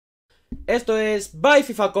Esto es Buy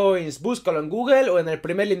FIFA Coins, búscalo en Google o en el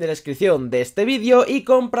primer link de descripción de este vídeo y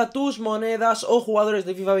compra tus monedas o jugadores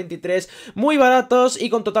de FIFA 23 muy baratos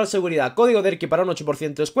y con total seguridad. Código DEERKY para un 8%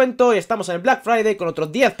 de descuento y estamos en el Black Friday con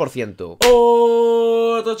otro 10%.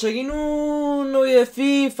 Otro check-in, un vídeo de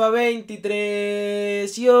FIFA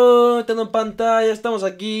 23. Yo tengo en pantalla, estamos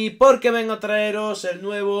aquí porque vengo a traeros el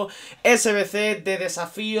nuevo SBC de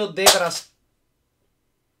desafío de Brasil.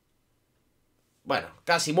 Bueno,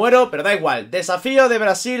 casi muero, pero da igual. Desafío de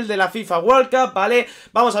Brasil de la FIFA World Cup, ¿vale?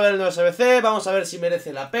 Vamos a ver el nuevo SBC, vamos a ver si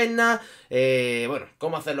merece la pena. Bueno,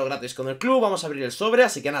 cómo hacerlo gratis con el club. Vamos a abrir el sobre,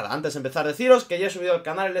 así que nada, antes de empezar deciros que ya he subido al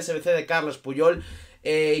canal el SBC de Carlos Puyol,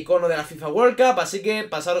 icono de la FIFA World Cup, así que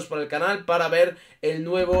pasaros por el canal para ver el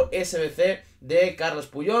nuevo SBC de Carlos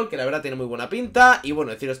Puyol, que la verdad tiene muy buena pinta. Y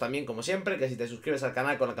bueno, deciros también, como siempre, que si te suscribes al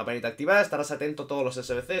canal con la campanita activada estarás atento a todos los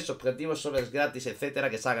SBCs, objetivos, sobres gratis,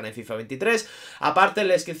 etcétera, que salgan en FIFA 23. Aparte, en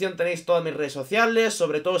la descripción tenéis todas mis redes sociales,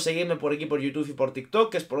 sobre todo seguidme por aquí por YouTube y por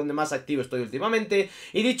TikTok, que es por donde más activo estoy últimamente.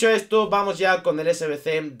 Y dicho esto, vamos ya con el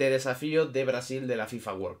SBC de desafío de Brasil de la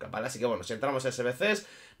FIFA World Cup, ¿vale? Así que bueno, si entramos a SBCs,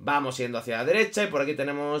 vamos yendo hacia la derecha y por aquí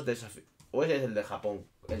tenemos desafío. O ese es el de Japón,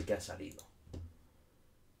 el que ha salido.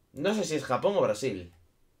 No sé si es Japón o Brasil.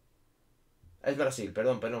 Es Brasil,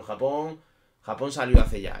 perdón, Japón salió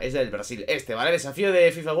hace ya, es del Brasil. ¿Vale? Desafío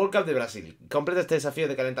de FIFA World Cup de Brasil. Completa este desafío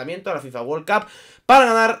de calentamiento a la FIFA World Cup para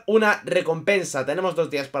ganar una recompensa. Tenemos 2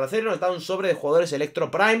 días para hacerlo. Nos da un sobre de jugadores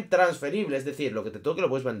Electro Prime transferible, es decir, lo que te toque lo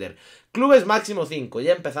puedes vender. Clubes máximo 5,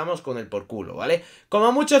 ya empezamos con el por culo, ¿vale?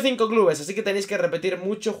 Como mucho 5 clubes, así que tenéis que repetir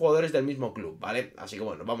muchos jugadores del mismo club, ¿vale? Así que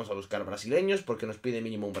bueno, vamos a buscar brasileños porque nos pide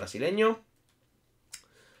mínimo un brasileño.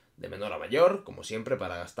 De menor a mayor, como siempre,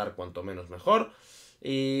 para gastar cuanto menos mejor.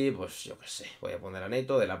 Y pues yo qué sé, voy a poner a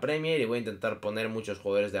Neto de la Premier y voy a intentar poner muchos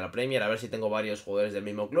jugadores de la Premier, a ver si tengo varios jugadores del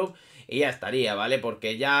mismo club y ya estaría, ¿vale?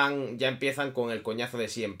 Porque ya empiezan con el coñazo de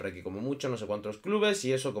siempre, que como mucho no sé cuántos clubes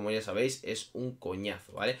y eso, como ya sabéis, es un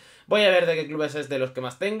coñazo, ¿vale? Voy a ver de qué clubes es de los que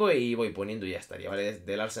más tengo y voy poniendo y ya estaría, ¿vale?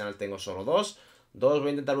 Del Arsenal tengo solo 2. Voy a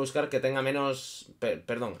intentar buscar que tenga al menos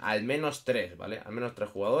 3, ¿vale? Al menos 3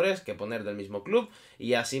 jugadores que poner del mismo club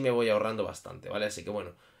y así me voy ahorrando bastante, ¿vale? Así que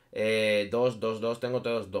bueno, 2, tengo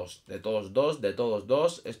todos 2, de todos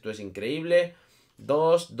 2, esto es increíble.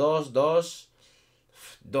 2, 2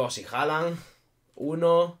 y jalan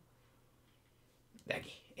 1 de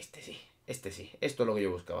aquí, este sí, esto es lo que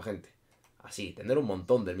yo buscaba, gente. Así, tener un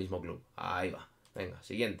montón del mismo club, ahí va, venga,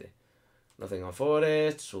 siguiente. Nottingham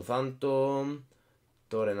Forest, Southampton,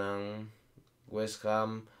 Tottenham, West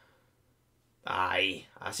Ham. Ahí,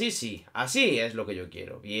 así sí, así es lo que yo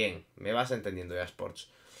quiero. Bien, me vas entendiendo ya, Sports.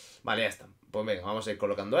 Vale, ya está. Pues venga, vamos a ir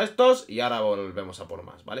colocando estos y ahora volvemos a por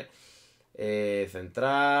más, ¿vale?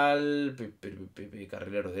 Central,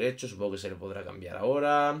 carrilero derecho, supongo que se le podrá cambiar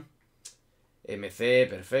ahora. MC,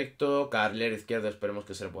 perfecto. Carrilero izquierdo, esperemos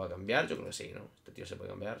que se le pueda cambiar. Yo creo que sí, ¿no? Este tío se puede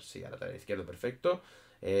cambiar. Sí, a lateral izquierdo, perfecto.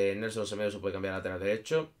 Nelson Semedo se puede cambiar a lateral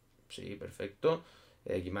derecho. Sí, perfecto.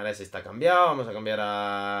 Guimaraes está cambiado. Vamos a cambiar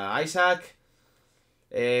a Isaac.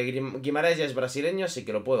 Guimaraes ya es brasileño, así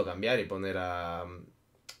que lo puedo cambiar y poner a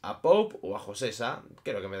Pope o a José Sá.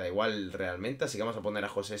 Creo que me da igual realmente, así que vamos a poner a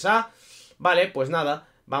José Sá. Vale, pues nada,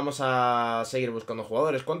 vamos a seguir buscando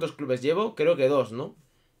jugadores. ¿Cuántos clubes llevo? Creo que 2, ¿no?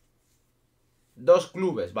 2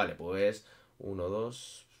 clubes, vale, pues 1,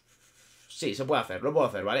 2. Sí, se puede hacer, lo puedo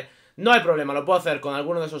hacer, ¿vale? No hay problema, lo puedo hacer con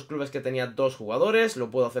alguno de esos clubes que tenía 2 jugadores. Lo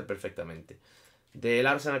puedo hacer perfectamente. Del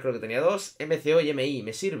Arsenal creo que tenía 2. MCO y MI,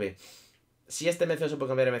 me sirve. Si este MCO se puede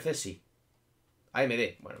cambiar a MC, sí.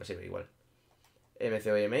 AMD, bueno, me sirve igual.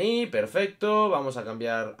 MCO y MI, perfecto. Vamos a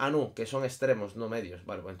cambiar... Ah, no, que son extremos, no medios.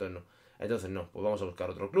 Vale, pues entonces no, pues vamos a buscar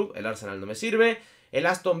otro club. El Arsenal no me sirve. El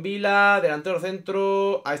Aston Villa, delantero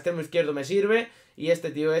centro, a extremo izquierdo me sirve. Y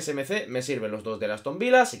este tío es MC, me sirven los 2 del Aston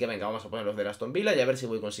Villa. Así que venga, vamos a poner los del Aston Villa y a ver si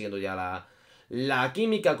voy consiguiendo ya la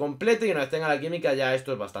química completa. Y una vez tenga la química ya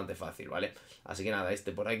esto es bastante fácil, ¿vale? Así que nada,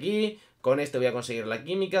 este por aquí. Con este voy a conseguir la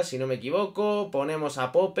química, si no me equivoco. Ponemos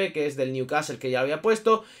a Pope, que es del Newcastle, que ya lo había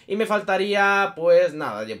puesto. Y me faltaría, pues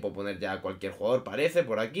nada, yo puedo poner ya cualquier jugador, parece,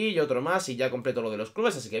 por aquí. Y otro más, y ya completo lo de los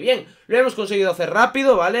clubes. Así que bien, lo hemos conseguido hacer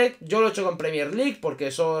rápido, ¿vale? Yo lo he hecho con Premier League, porque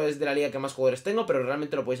eso es de la liga que más jugadores tengo. Pero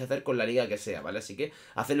realmente lo podéis hacer con la liga que sea, ¿vale? Así que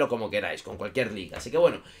hacedlo como queráis, con cualquier liga. Así que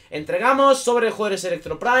bueno, entregamos sobre jugadores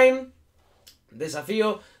Electro Prime.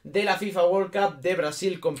 Desafío de la FIFA World Cup de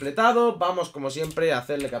Brasil completado. Vamos como siempre a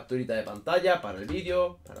hacerle capturita de pantalla para el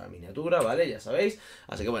vídeo, para la miniatura, ¿vale? Ya sabéis.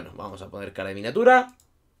 Así que bueno, vamos a poner cara de miniatura.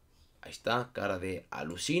 Ahí está, cara de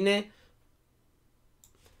alucine.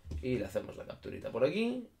 Y le hacemos la capturita por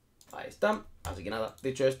aquí. Ahí está. Así que nada,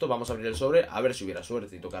 dicho esto, vamos a abrir el sobre a ver si hubiera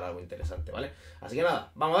suerte y tocar algo interesante, ¿vale? Así que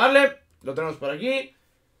nada, vamos a darle. lo tenemos por aquí.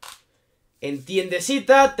 En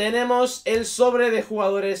tiendecita tenemos el sobre de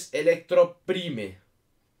jugadores Electro Prime.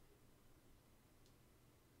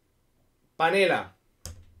 Panela.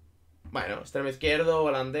 Bueno, extremo izquierdo,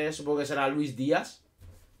 holandés, supongo que será Luis Díaz.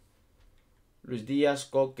 Luis Díaz,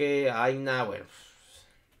 Coque, Aina, bueno.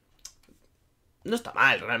 No está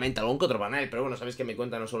mal, realmente, algún que otro panel. Pero bueno, sabéis que en mi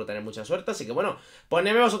cuenta no suelo tener mucha suerte. Así que bueno,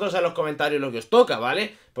 ponedme vosotros en los comentarios lo que os toca,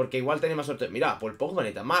 ¿vale? Porque igual tenéis más suerte. Mira, por poco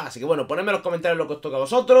ni tan mal. Así que bueno, ponedme en los comentarios lo que os toca a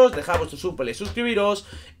vosotros. Dejad vuestro super y suscribiros.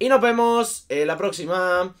 Y nos vemos en la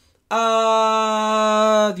próxima.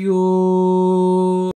 Adiós.